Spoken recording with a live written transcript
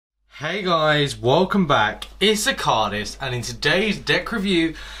Hey guys, welcome back. It's TheCardists, and in today's deck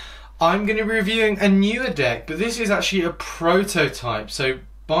review, I'm going to be reviewing a newer deck, but this is actually a prototype. So,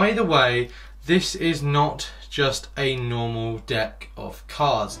 by the way, this is not just a normal deck of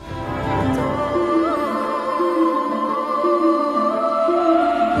cards.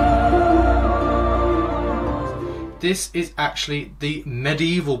 This is actually the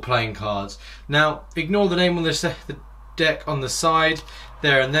medieval playing cards. Now, ignore the name on the deck on the side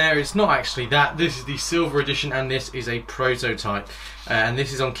there and there. It's not actually that. This is the silver edition and this is a prototype, and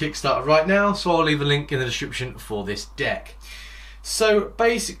this is on Kickstarter right now, so I'll leave a link in the description for this deck. So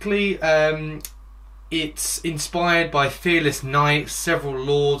basically it's inspired by fearless knights, several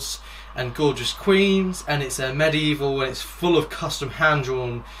lords and gorgeous queens, and it's a medieval and it's full of custom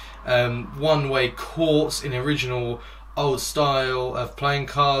hand-drawn one-way courts in original old style of playing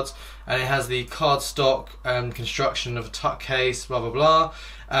cards, and it has the cardstock construction of a tuck case, blah blah blah,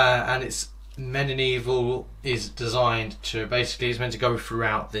 and it's medieval is designed to basically is meant to go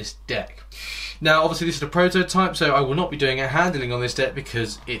throughout this deck. Now obviously this is a prototype, so I will not be doing a handling on this deck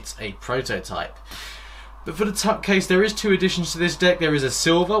because it's a prototype. But for the tuck case, there is two additions to this deck. There is a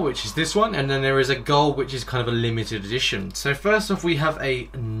silver, which is this one, and then there is a gold, which is kind of a limited edition. So first off, we have a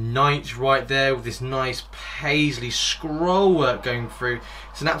knight right there with this nice paisley scroll work going through.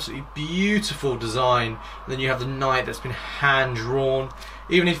 It's an absolutely beautiful design. And then you have the knight that's been hand drawn.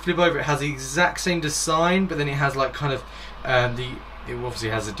 Even if you flip over, it has the exact same design, but then it has like kind of it obviously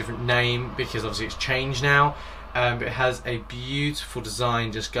has a different name because obviously it's changed now. But it has a beautiful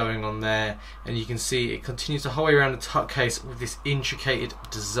design just going on there, and you can see it continues the whole way around the tuck case with this intricate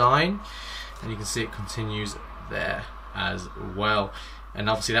design, and you can see it continues there as well. And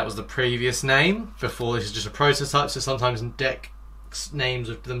obviously that was the previous name before. This is just a prototype, so sometimes deck names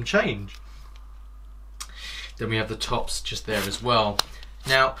of them change. Then we have the tops just there as well.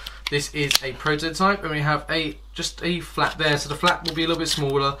 Now this is a prototype, and we have just a flap there, so the flap will be a little bit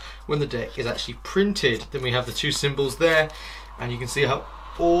smaller when the deck is actually printed. Then we have the two symbols there, and you can see how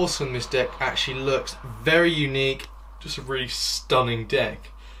awesome this deck actually looks. Very unique, just a really stunning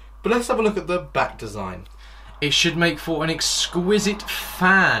deck. But let's have a look at the back design. It should make for an exquisite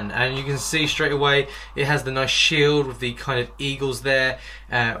fan, and you can see straight away it has the nice shield with the kind of eagles there,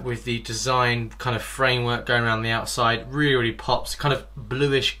 with the design kind of framework going around the outside. Really pops. Kind of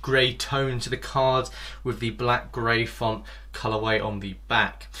bluish grey tone to the cards with the black grey font colorway on the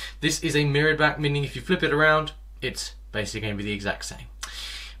back. This is a mirrored back, meaning if you flip it around, it's basically going to be the exact same.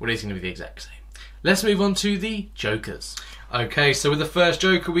 Well, it's going to be the exact same. Let's move on to the jokers. Okay, so with the first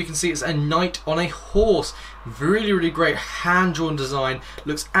joker, we can see it's a knight on a horse. Really great hand-drawn design.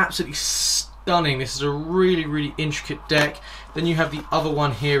 Looks absolutely stunning. This is a really intricate deck. Then you have the other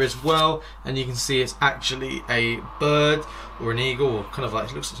one here as well, and you can see it's actually a bird or an eagle, or kind of like,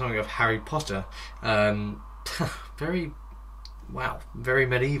 it looks like something of Harry Potter. Very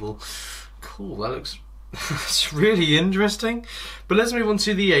medieval. Cool, that looks it's really interesting. But let's move on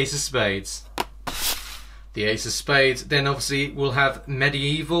to the ace of spades. The ace of spades, then obviously will have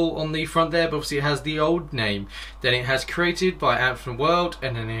medieval on the front there, but obviously it has the old name. Then it has created by Anthem World,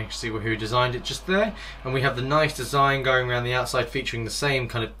 and then you can see who designed it just there. And we have the nice design going around the outside featuring the same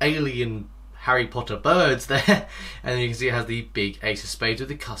kind of alien Harry Potter birds there. And then you can see it has the big ace of spades with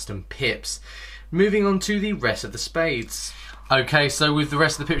the custom pips. Moving on to the rest of the spades. Okay, so with the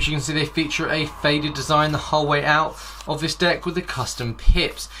rest of the pips, you can see they feature a faded design the whole way out of this deck with the custom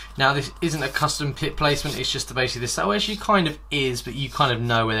pips. Now this isn't a custom pip placement, it's just basically this. So actually kind of is, but you kind of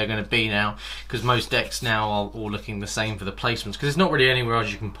know where they're going to be now, because most decks now are all looking the same for the placements, because there's not really anywhere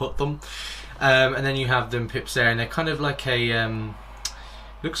else you can put them. And then you have them pips there, and they're kind of like a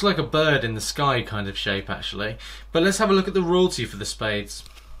looks like a bird in the sky kind of shape actually. But let's have a look at the royalty for the spades.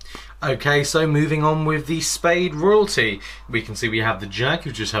 Okay, so moving on with the spade royalty, we can see we have the jack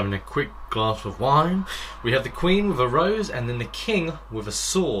who's just having a quick glass of wine. We have the queen with a rose, and then the king with a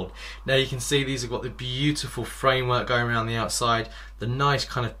sword. Now you can see these have got the beautiful framework going around the outside, the nice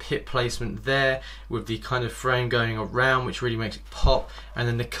kind of pip placement there with the kind of frame going around, which really makes it pop, and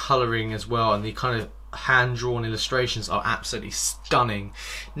then the colouring as well, and the kind of hand-drawn illustrations are absolutely stunning.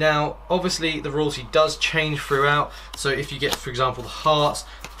 Now obviously the royalty does change throughout, so if you get, for example, the hearts,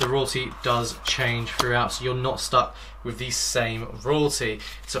 the royalty does change throughout, so you're not stuck with the same royalty.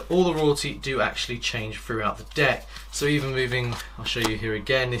 So all the royalty do actually change throughout the deck. So even moving, I'll show you here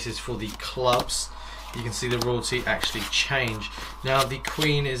again, this is for the clubs. you can see the royalty actually change. Now the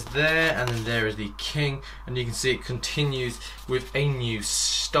Queen is there, and then there is the King, and you can see it continues with a new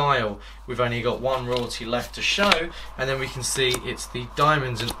style. We've only got one royalty left to show, and then we can see it's the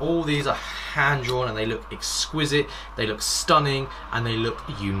diamonds, and all these are hand drawn and they look exquisite, they look stunning, and they look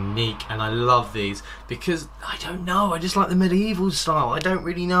unique. And I love these because I don't know, I just like the medieval style. I don't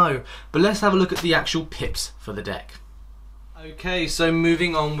really know, but let's have a look at the actual pips for the deck. Okay, so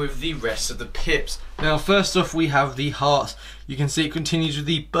moving on with the rest of the pips. Now first off we have the hearts. You can see it continues with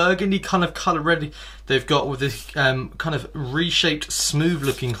the burgundy kind of colour red they've got with this kind of reshaped smooth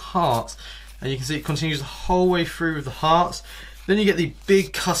looking hearts, and you can see it continues the whole way through with the hearts. Then you get the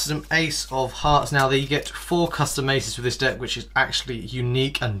big custom ace of hearts. Now you get 4 custom aces with this deck, which is actually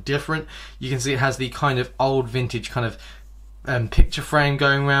unique and different. You can see it has the kind of old vintage kind of picture frame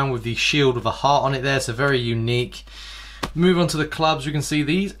going around with the shield with a heart on it there, so very unique. Move on to the clubs. We can see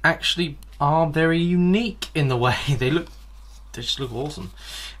these actually are very unique in the way they just look awesome.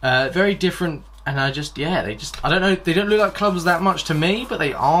 Very different, and I don't know, they don't look like clubs that much to me, but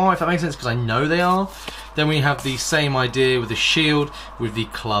they are, if that makes sense, because I know they are. Then we have the same idea with the shield, with the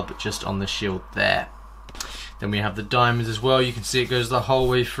club just on the shield there. Then we have the diamonds as well. You can see it goes the whole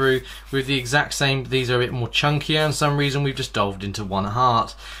way through with the exact same. These are a bit more chunkier, and for some reason we've just delved into one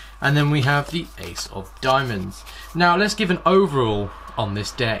heart. And then we have the ace of diamonds. Now let's give an overall on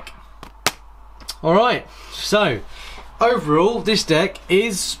this deck. Alright, so overall this deck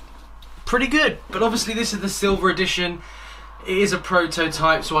is pretty good, but obviously this is the silver edition. It is a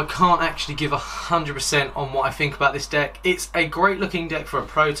prototype, so I can't actually give 100% on what I think about this deck. It's a great looking deck for a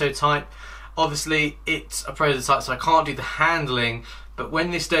prototype. Obviously it's a prototype, so I can't do the handling, but when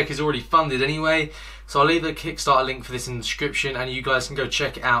this deck is already funded anyway, so I'll leave the Kickstarter link for this in the description, and you guys can go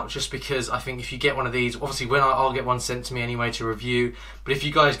check it out, just because I think if you get one of these, obviously I'll get one sent to me anyway to review, but if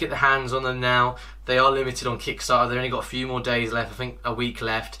you guys get the hands on them now, they are limited on Kickstarter. They've only got a few more days left, I think a week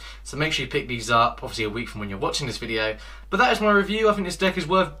left, so make sure you pick these up, obviously a week from when you're watching this video. But that is my review. I think this deck is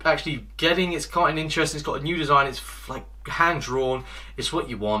worth actually getting. It's quite an interesting, it's got a new design, it's like hand drawn, it's what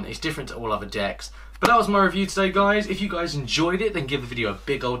you want, it's different to all other decks. But that was my review today, guys. If you guys enjoyed it, then give the video a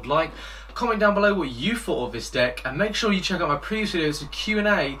big old like. Comment down below what you thought of this deck, and make sure you check out my previous videos, of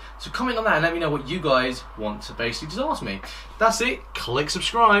Q&A, so comment on that and let me know what you guys want to basically just ask me. That's it, click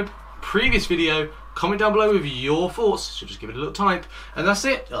subscribe, previous video, comment down below with your thoughts, so just give it a little type, and that's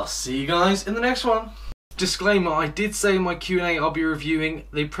it. I'll see you guys in the next one. Disclaimer, I did say in my Q&A I'll be reviewing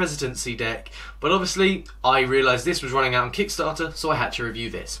the Presidency deck, but obviously I realised this was running out on Kickstarter, so I had to review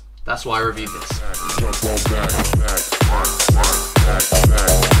this. That's why I reviewed this.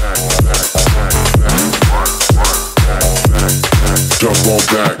 Jump on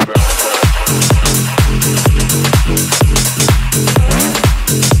back.